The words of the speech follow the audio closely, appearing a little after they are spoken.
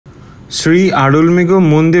Sri Arulmigu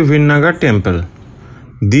Mundhi Vinayagar Temple.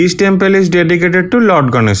 This temple is dedicated to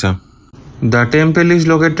Lord Ganesha. The temple is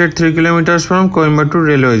located 3 km from Coimbatore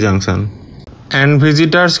Railway Junction, and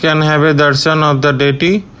visitors can have a darshan of the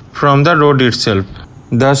deity from the road itself.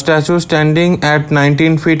 The statue, standing at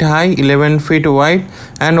 19 feet high, 11 feet wide,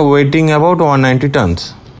 and weighing about 190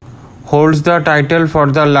 tons, holds the title for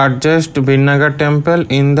the largest Vinayagar temple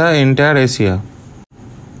in the entire Asia.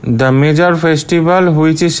 The major festival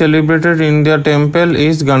which is celebrated in the temple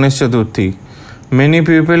is Ganesh Chaturthi. Many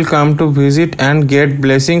people come to visit and get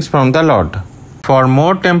blessings from the Lord. For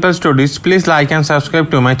more temple stories, please like and subscribe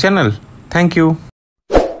to my channel. Thank you.